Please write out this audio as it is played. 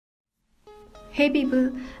Hey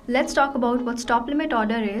people, let's talk about what stop limit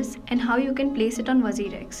order is and how you can place it on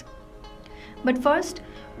WazirX. But first,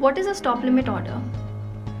 what is a stop limit order?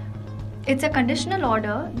 It's a conditional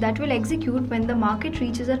order that will execute when the market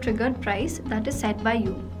reaches a triggered price that is set by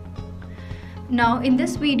you. Now in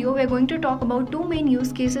this video, we're going to talk about two main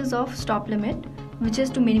use cases of stop limit, which is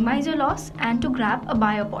to minimize your loss and to grab a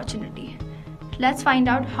buy opportunity. Let's find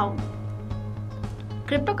out how.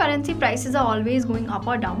 Cryptocurrency prices are always going up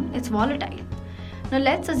or down, it's volatile. Now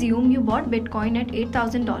let's assume you bought Bitcoin at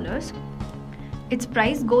 $8,000. Its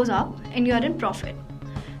price goes up and you're in profit.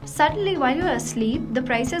 Suddenly while you're asleep, the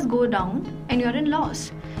prices go down and you're in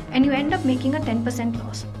loss and you end up making a 10%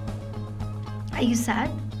 loss. Are you sad?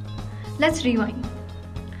 Let's rewind.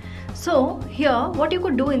 So here what you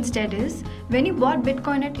could do instead is, when you bought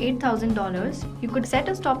Bitcoin at $8,000, you could set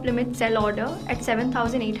a stop limit sell order at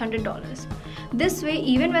 $7,800. This way,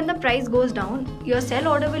 even when the price goes down, your sell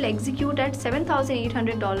order will execute at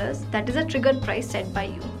 $7,800, that is a triggered price set by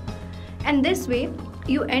you. And this way,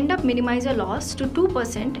 you end up minimize your loss to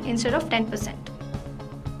 2% instead of 10%.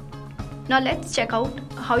 Now let's check out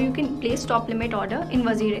how you can place stop limit order in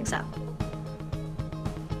WazirX app.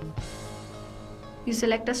 You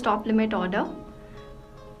select a stop limit order.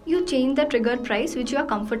 You change the triggered price which you are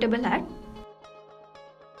comfortable at.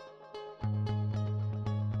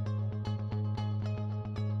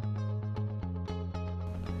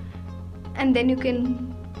 And then you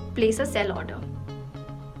can place a sell order.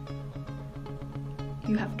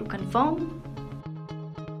 You have to confirm.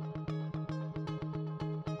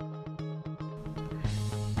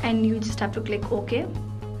 And you just have to click OK.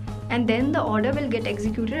 And then the order will get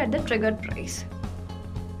executed at the triggered price.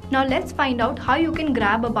 Now let's find out how you can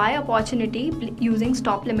grab a buy opportunity using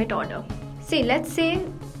stop limit order. Let's say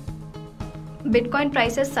Bitcoin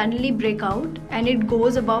prices suddenly break out and it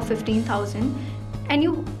goes above 15,000 and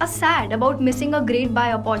you are sad about missing a great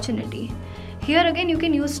buy opportunity. Here again you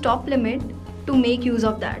can use stop limit to make use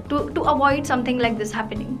of that, to avoid something like this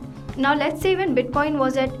happening. Now let's say when Bitcoin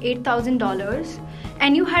was at $8,000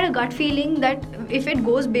 and you had a gut feeling that if it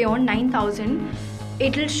goes beyond 9,000,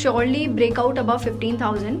 it will surely break out above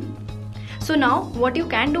 15,000. So now what you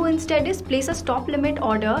can do instead is place a stop limit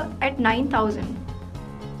order at 9,000.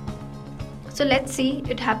 So let's see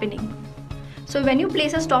it happening. So when you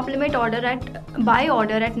place a stop limit order at buy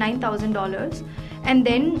order at $9,000 and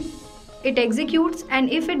then it executes, and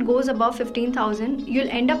if it goes above 15,000, you'll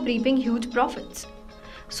end up reaping huge profits.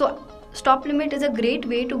 So stop limit is a great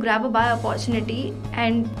way to grab a buy opportunity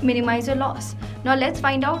and minimize your loss. Now let's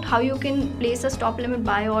find out how you can place a stop limit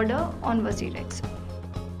buy order on WazirX.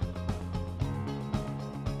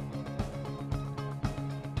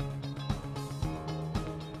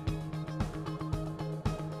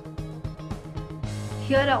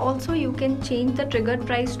 Here also you can change the triggered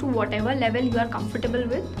price to whatever level you are comfortable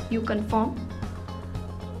with. You confirm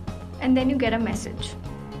and then you get a message.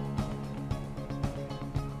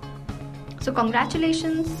 So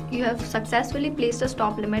congratulations, you have successfully placed a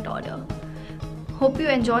stop limit order. Hope you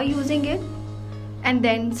enjoy using it, and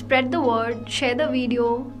then spread the word, share the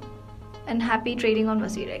video, and happy trading on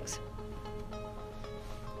WazirX.